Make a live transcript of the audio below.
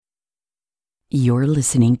You're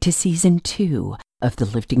listening to Season 2 of the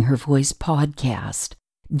Lifting Her Voice podcast.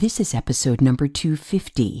 This is episode number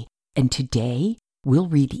 250, and today we'll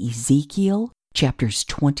read Ezekiel chapters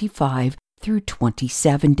 25 through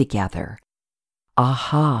 27 together.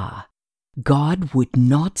 Aha! God would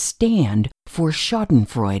not stand for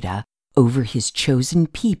schadenfreude over his chosen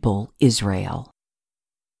people, Israel.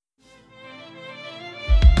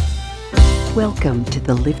 Welcome to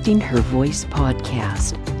the Lifting Her Voice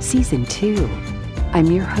podcast, Season 2. I'm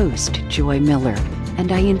your host, Joy Miller,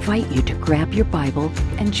 and I invite you to grab your Bible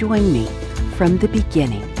and join me from the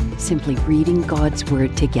beginning, simply reading God's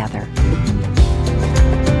Word together.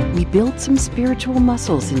 We built some spiritual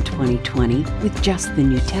muscles in 2020 with just the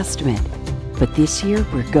New Testament, but this year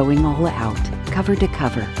we're going all out, cover to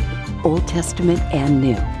cover, Old Testament and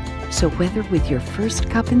New. So whether with your first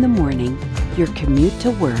cup in the morning, your commute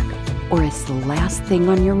to work, or as the last thing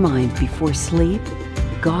on your mind before sleep,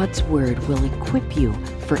 God's Word will equip you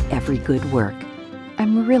for every good work.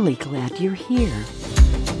 I'm really glad you're here.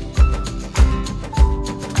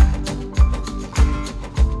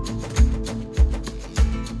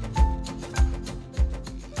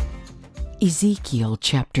 Ezekiel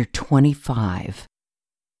chapter 25.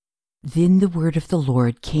 Then the word of the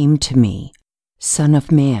Lord came to me, Son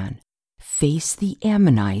of man, face the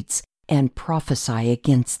Ammonites and prophesy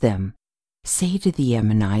against them. Say to the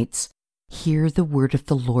Ammonites, hear the word of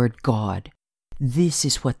the Lord God. This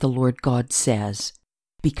is what the Lord God says.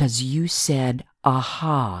 Because you said,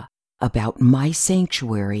 aha, about my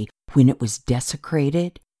sanctuary when it was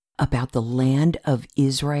desecrated, about the land of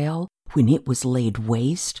Israel when it was laid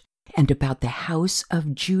waste, and about the house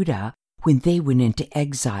of Judah when they went into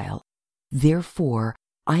exile. Therefore,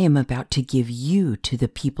 I am about to give you to the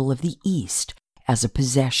people of the east as a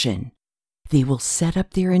possession. They will set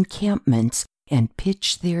up their encampments and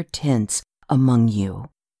pitch their tents among you.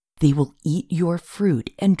 They will eat your fruit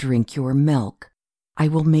and drink your milk. I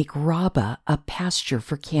will make Rabbah a pasture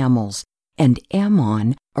for camels, and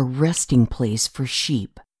Ammon a resting place for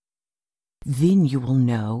sheep. Then you will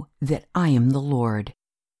know that I am the Lord.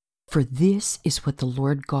 For this is what the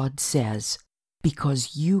Lord God says,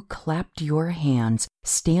 because you clapped your hands,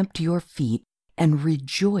 stamped your feet, and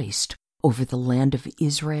rejoiced over the land of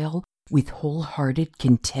Israel with wholehearted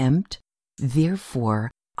contempt,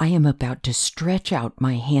 therefore I am about to stretch out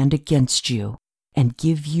my hand against you and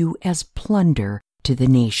give you as plunder to the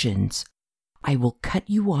nations. I will cut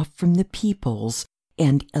you off from the peoples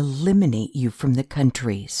and eliminate you from the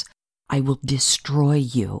countries. I will destroy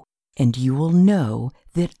you, and you will know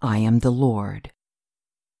that I am the Lord.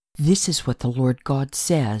 This is what the Lord God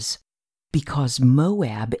says, because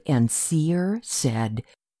Moab and Seir said,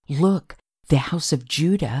 look, the house of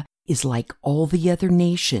Judah is like all the other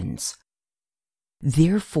nations.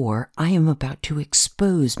 Therefore, I am about to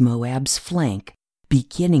expose Moab's flank,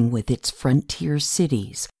 beginning with its frontier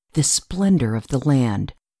cities, the splendor of the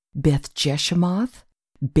land, Beth Jeshemoth,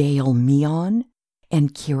 Baal Meon,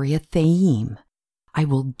 and Kiriathaim. I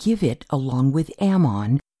will give it along with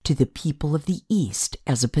Ammon to the people of the east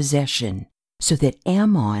as a possession, so that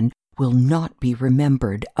Ammon will not be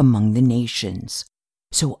remembered among the nations.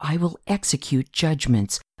 So I will execute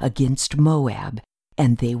judgments against Moab,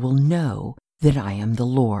 and they will know that I am the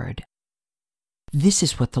Lord. This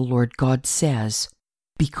is what the Lord God says,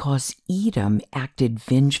 because Edom acted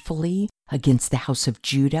vengefully against the house of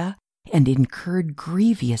Judah and incurred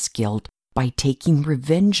grievous guilt by taking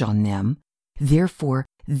revenge on them, therefore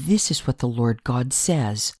this is what the Lord God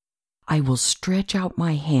says, I will stretch out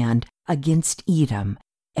my hand against Edom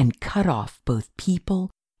and cut off both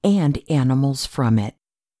people and animals from it.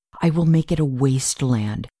 I will make it a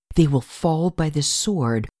wasteland. They will fall by the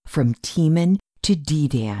sword from Teman to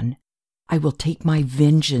Dedan. I will take my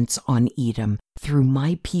vengeance on Edom through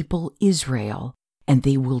my people Israel, and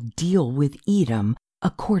they will deal with Edom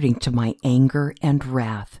according to my anger and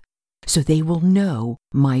wrath. So they will know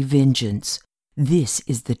my vengeance. This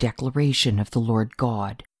is the declaration of the Lord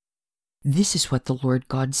God. This is what the Lord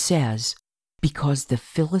God says, because the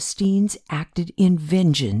Philistines acted in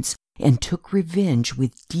vengeance and took revenge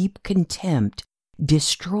with deep contempt,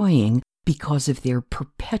 destroying because of their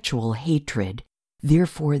perpetual hatred.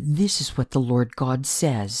 Therefore, this is what the Lord God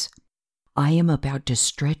says. I am about to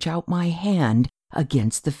stretch out my hand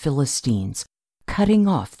against the Philistines, cutting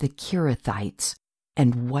off the Kerethites,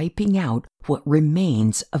 and wiping out what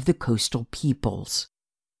remains of the coastal peoples.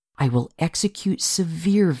 I will execute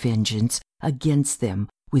severe vengeance against them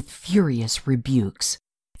with furious rebukes.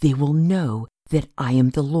 They will know that I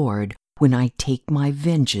am the Lord when I take my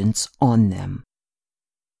vengeance on them.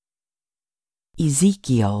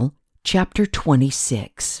 Ezekiel chapter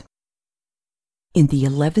 26. In the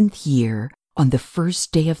 11th year, On the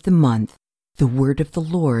first day of the month, the word of the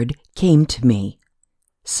Lord came to me.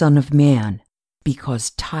 Son of man,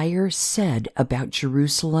 because Tyre said about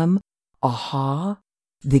Jerusalem, Aha,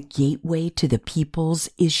 the gateway to the peoples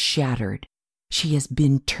is shattered. She has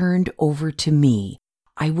been turned over to me.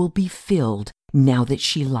 I will be filled now that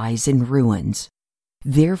she lies in ruins.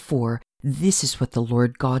 Therefore, this is what the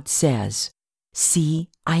Lord God says. See,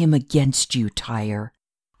 I am against you, Tyre.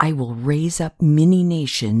 I will raise up many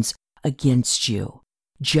nations against you,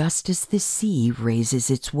 just as the sea raises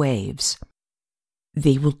its waves.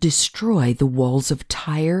 They will destroy the walls of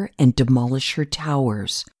Tyre and demolish her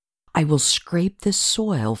towers. I will scrape the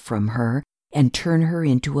soil from her and turn her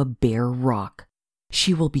into a bare rock.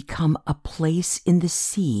 She will become a place in the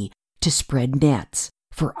sea to spread nets,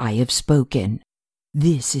 for I have spoken.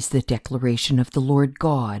 This is the declaration of the Lord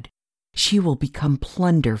God. She will become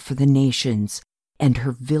plunder for the nations, and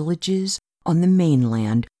her villages on the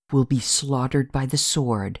mainland will be slaughtered by the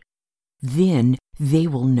sword. Then they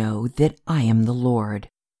will know that I am the Lord.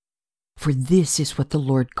 For this is what the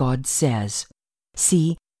Lord God says.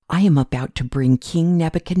 See, I am about to bring King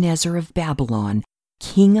Nebuchadnezzar of Babylon,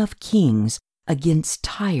 King of kings, against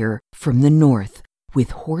Tyre from the north,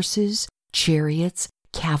 with horses, chariots,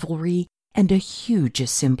 cavalry, and a huge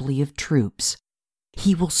assembly of troops.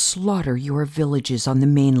 He will slaughter your villages on the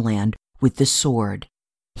mainland with the sword.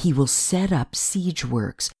 He will set up siege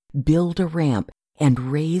works, build a ramp,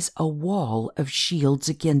 and raise a wall of shields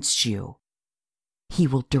against you. He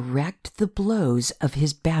will direct the blows of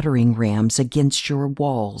his battering rams against your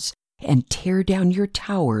walls and tear down your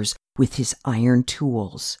towers with his iron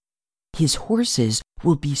tools. His horses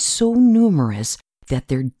will be so numerous that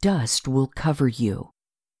their dust will cover you.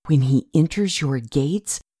 When he enters your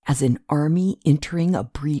gates as an army entering a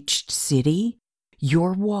breached city,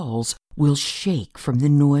 your walls will shake from the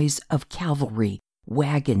noise of cavalry,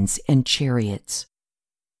 wagons, and chariots.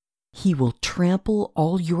 He will trample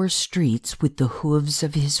all your streets with the hooves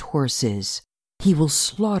of his horses. He will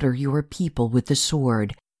slaughter your people with the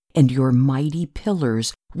sword, and your mighty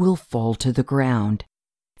pillars will fall to the ground.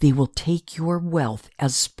 They will take your wealth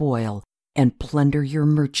as spoil and plunder your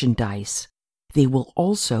merchandise. They will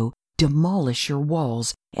also demolish your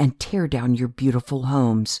walls and tear down your beautiful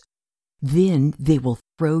homes. Then they will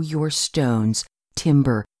throw your stones,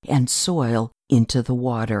 timber, and soil into the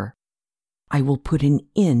water. I will put an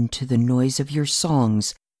end to the noise of your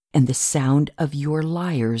songs, and the sound of your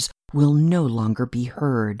lyres will no longer be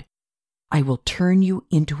heard. I will turn you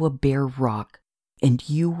into a bare rock, and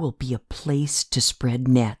you will be a place to spread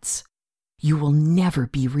nets. You will never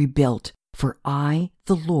be rebuilt, for I,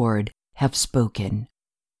 the Lord, have spoken.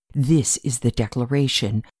 This is the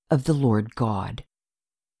declaration of the Lord God.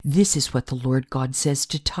 This is what the Lord God says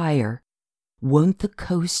to Tyre. Won't the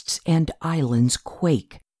coasts and islands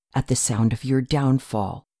quake at the sound of your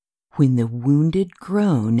downfall, when the wounded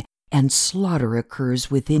groan and slaughter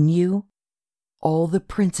occurs within you? All the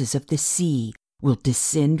princes of the sea will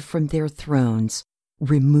descend from their thrones,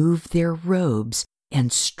 remove their robes,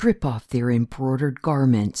 and strip off their embroidered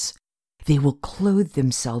garments. They will clothe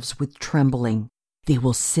themselves with trembling. They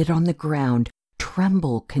will sit on the ground,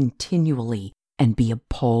 tremble continually, and be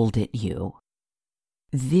appalled at you.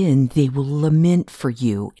 Then they will lament for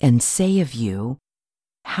you and say of you,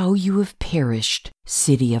 How you have perished,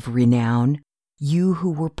 city of renown, you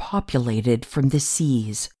who were populated from the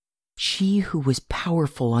seas. She who was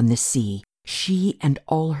powerful on the sea, she and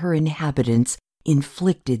all her inhabitants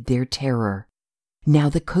inflicted their terror. Now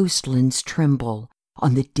the coastlands tremble.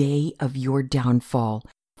 On the day of your downfall,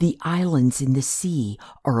 the islands in the sea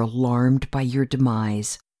are alarmed by your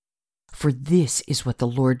demise. For this is what the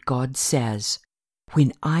Lord God says.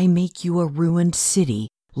 When I make you a ruined city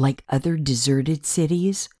like other deserted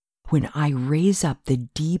cities, when I raise up the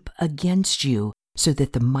deep against you so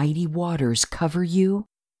that the mighty waters cover you,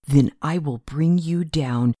 then I will bring you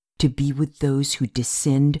down to be with those who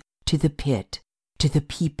descend to the pit, to the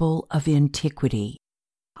people of antiquity.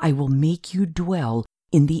 I will make you dwell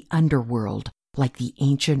in the underworld like the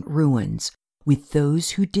ancient ruins, with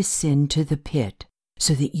those who descend to the pit,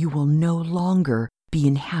 so that you will no longer be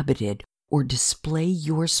inhabited or display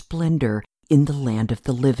your splendor in the land of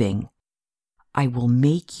the living. I will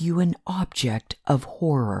make you an object of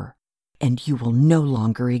horror, and you will no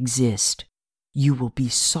longer exist. You will be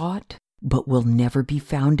sought, but will never be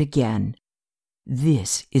found again.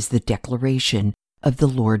 This is the declaration of the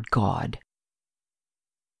Lord God.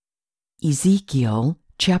 Ezekiel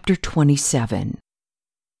chapter 27.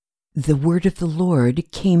 The word of the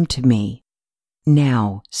Lord came to me.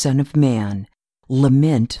 Now, son of man,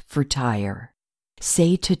 lament for Tyre.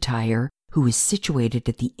 Say to Tyre, who is situated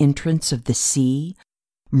at the entrance of the sea,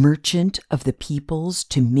 merchant of the peoples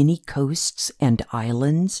to many coasts and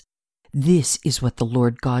islands? This is what the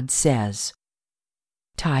Lord God says.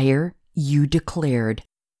 Tyre, you declared,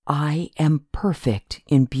 I am perfect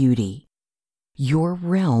in beauty. Your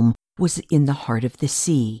realm was in the heart of the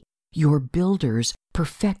sea. Your builders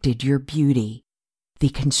perfected your beauty. They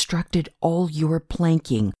constructed all your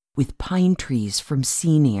planking with pine trees from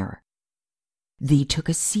Senir. They took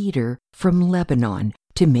a cedar from Lebanon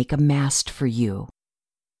to make a mast for you.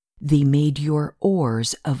 They made your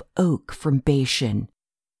oars of oak from Bashan.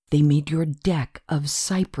 They made your deck of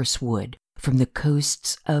cypress wood from the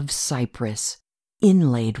coasts of Cyprus,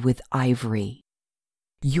 inlaid with ivory.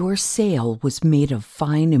 Your sail was made of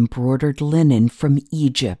fine embroidered linen from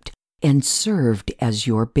Egypt and served as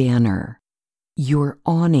your banner. Your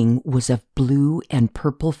awning was of blue and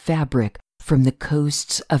purple fabric from the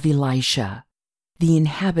coasts of Elisha. The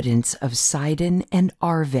inhabitants of Sidon and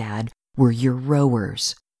Arvad were your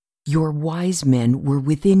rowers. Your wise men were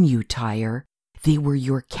within you, Tyre. They were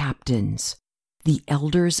your captains. The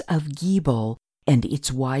elders of Gebal and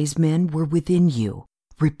its wise men were within you,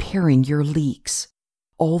 repairing your leaks.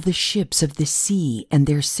 All the ships of the sea and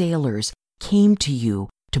their sailors came to you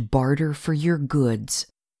to barter for your goods.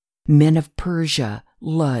 Men of Persia,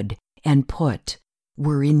 Lud, and Put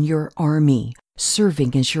were in your army,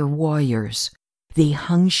 serving as your warriors. They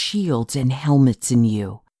hung shields and helmets in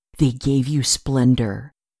you. They gave you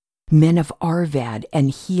splendor. Men of Arvad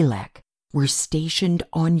and Helek were stationed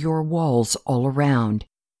on your walls all around,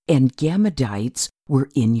 and Gammadites were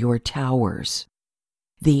in your towers.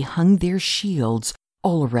 They hung their shields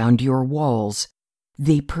all around your walls.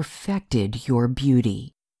 They perfected your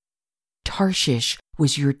beauty. Tarshish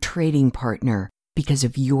was your trading partner because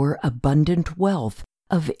of your abundant wealth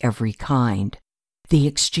of every kind. They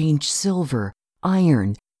exchanged silver,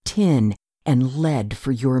 iron, tin, and lead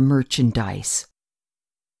for your merchandise.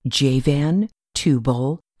 Javan,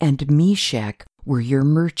 Tubal, and Meshech were your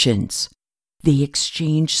merchants. They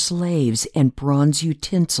exchanged slaves and bronze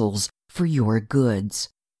utensils for your goods.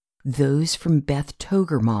 Those from Beth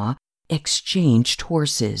Togarmah exchanged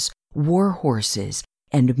horses, war horses,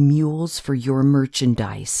 and mules for your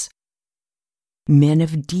merchandise. Men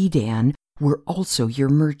of Dedan were also your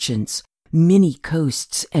merchants. Many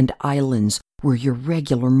coasts and islands were your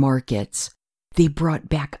regular markets. They brought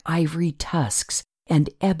back ivory tusks and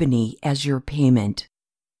ebony as your payment.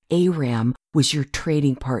 Aram was your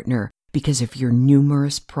trading partner because of your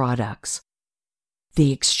numerous products.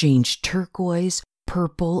 They exchanged turquoise,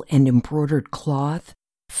 purple, and embroidered cloth,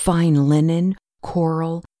 fine linen,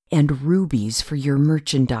 coral, and rubies for your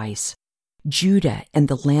merchandise. Judah and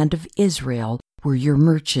the land of Israel were your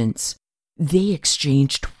merchants. They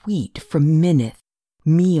exchanged wheat from Minnith,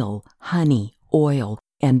 meal, honey, oil,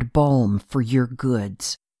 and balm for your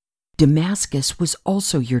goods. Damascus was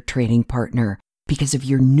also your trading partner because of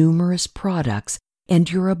your numerous products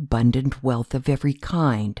and your abundant wealth of every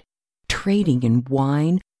kind, trading in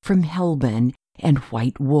wine from Helbon and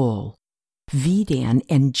white wool. Vedan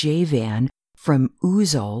and Javan from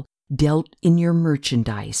Uzal dealt in your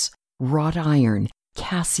merchandise. Wrought iron,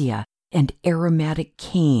 cassia, and aromatic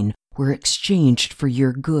cane were exchanged for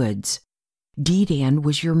your goods. Dedan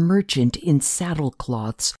was your merchant in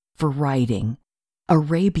saddlecloths for riding.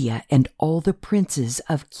 Arabia and all the princes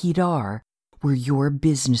of Kedar were your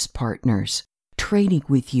business partners, trading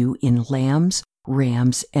with you in lambs,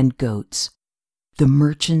 rams, and goats. The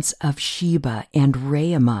merchants of Sheba and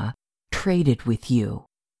Raamah traded with you.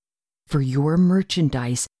 For your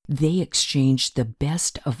merchandise, they exchanged the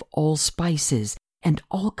best of all spices and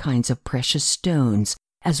all kinds of precious stones,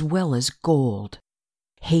 as well as gold.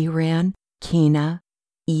 Haran, Cana,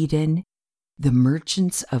 Eden, the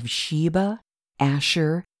merchants of Sheba,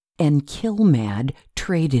 Asher, and Kilmad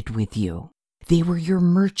traded with you. They were your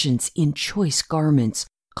merchants in choice garments,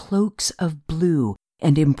 cloaks of blue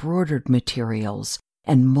and embroidered materials,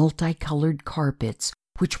 and multicolored carpets,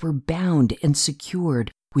 which were bound and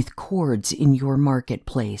secured with cords in your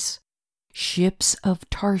marketplace. Ships of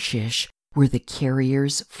Tarshish were the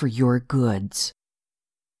carriers for your goods.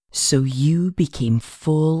 So you became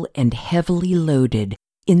full and heavily loaded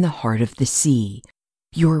in the heart of the sea.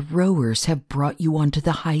 Your rowers have brought you onto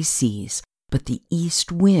the high seas, but the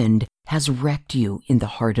east wind has wrecked you in the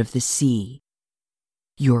heart of the sea.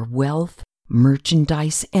 Your wealth,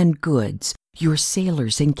 merchandise, and goods, your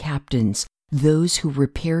sailors and captains, those who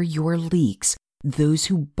repair your leaks, those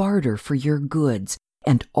who barter for your goods,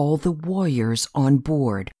 and all the warriors on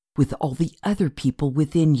board, with all the other people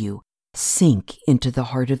within you, sink into the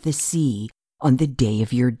heart of the sea on the day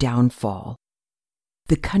of your downfall.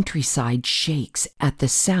 The countryside shakes at the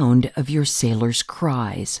sound of your sailors'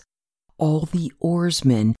 cries. all the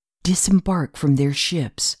oarsmen disembark from their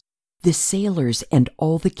ships. The sailors and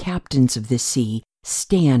all the captains of the sea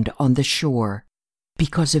stand on the shore.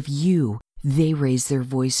 Because of you, they raise their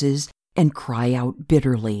voices and cry out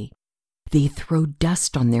bitterly. They throw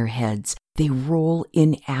dust on their heads. They roll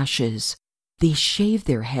in ashes. They shave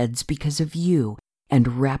their heads because of you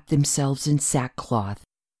and wrap themselves in sackcloth.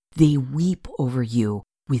 They weep over you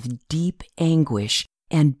with deep anguish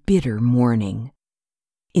and bitter mourning.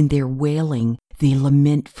 In their wailing, they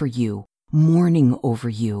lament for you, mourning over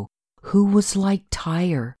you, who was like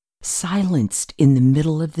Tyre, silenced in the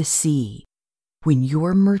middle of the sea. When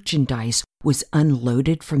your merchandise was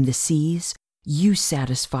unloaded from the seas, you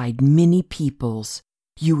satisfied many peoples.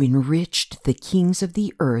 You enriched the kings of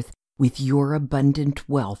the earth with your abundant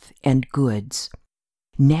wealth and goods.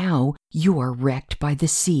 Now you are wrecked by the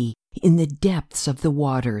sea in the depths of the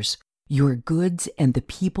waters. Your goods and the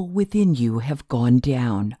people within you have gone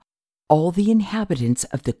down. All the inhabitants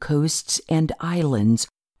of the coasts and islands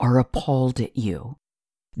are appalled at you.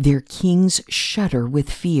 Their kings shudder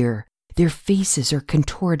with fear. Their faces are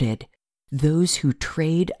contorted. Those who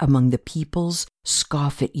trade among the peoples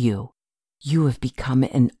scoff at you. You have become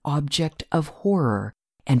an object of horror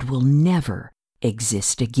and will never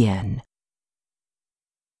exist again.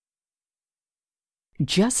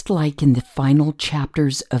 Just like in the final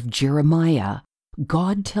chapters of Jeremiah,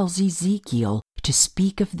 God tells Ezekiel to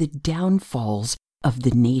speak of the downfalls of the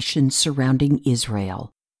nations surrounding Israel.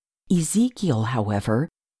 Ezekiel, however,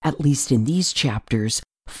 at least in these chapters,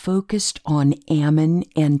 focused on Ammon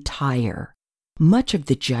and Tyre. Much of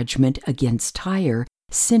the judgment against Tyre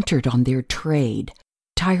centered on their trade.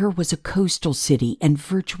 Tyre was a coastal city, and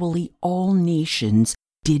virtually all nations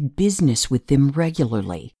did business with them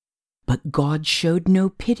regularly. But God showed no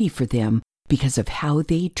pity for them because of how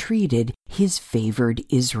they treated his favored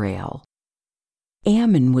Israel.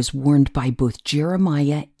 Ammon was warned by both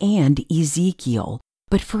Jeremiah and Ezekiel,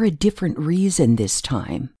 but for a different reason this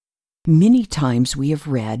time. Many times we have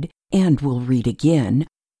read, and will read again,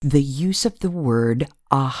 the use of the word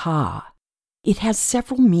aha. It has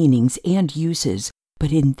several meanings and uses,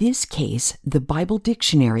 but in this case, the Bible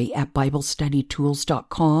Dictionary at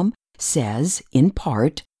BibleStudyTools.com says, in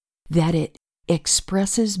part, that it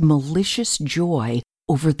expresses malicious joy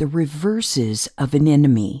over the reverses of an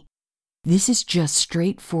enemy. This is just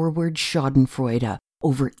straightforward schadenfreude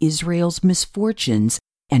over Israel's misfortunes,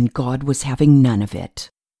 and God was having none of it.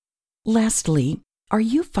 Lastly, are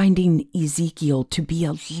you finding Ezekiel to be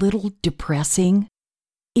a little depressing?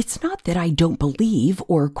 It's not that I don't believe,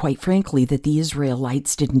 or quite frankly, that the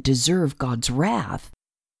Israelites didn't deserve God's wrath,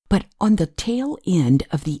 but on the tail end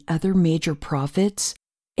of the other major prophets,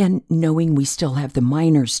 and knowing we still have the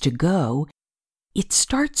minors to go, it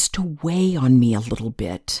starts to weigh on me a little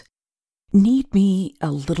bit. Need me a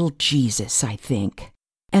little Jesus, I think.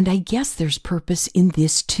 And I guess there's purpose in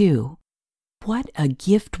this too. What a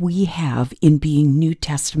gift we have in being New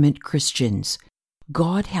Testament Christians.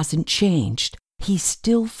 God hasn't changed. He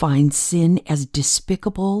still finds sin as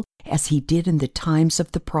despicable as he did in the times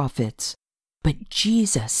of the prophets. But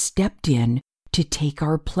Jesus stepped in to take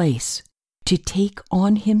our place, to take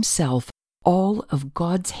on himself all of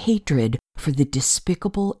God's hatred for the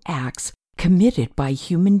despicable acts committed by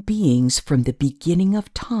human beings from the beginning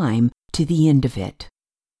of time to the end of it.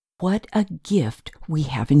 What a gift we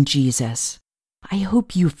have in Jesus. I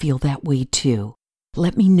hope you feel that way too.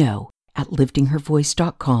 Let me know at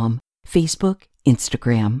liftinghervoice.com, Facebook,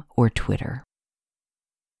 Instagram, or Twitter.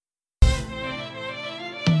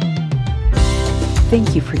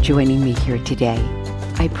 Thank you for joining me here today.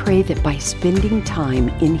 I pray that by spending time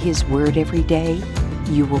in His Word every day,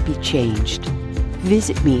 you will be changed.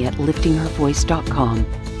 Visit me at liftinghervoice.com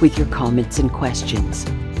with your comments and questions.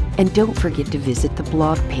 And don't forget to visit the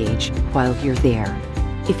blog page while you're there.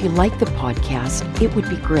 If you like the podcast, it would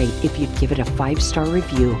be great if you'd give it a 5-star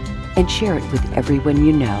review and share it with everyone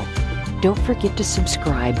you know. Don't forget to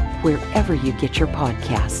subscribe wherever you get your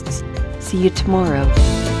podcasts. See you tomorrow.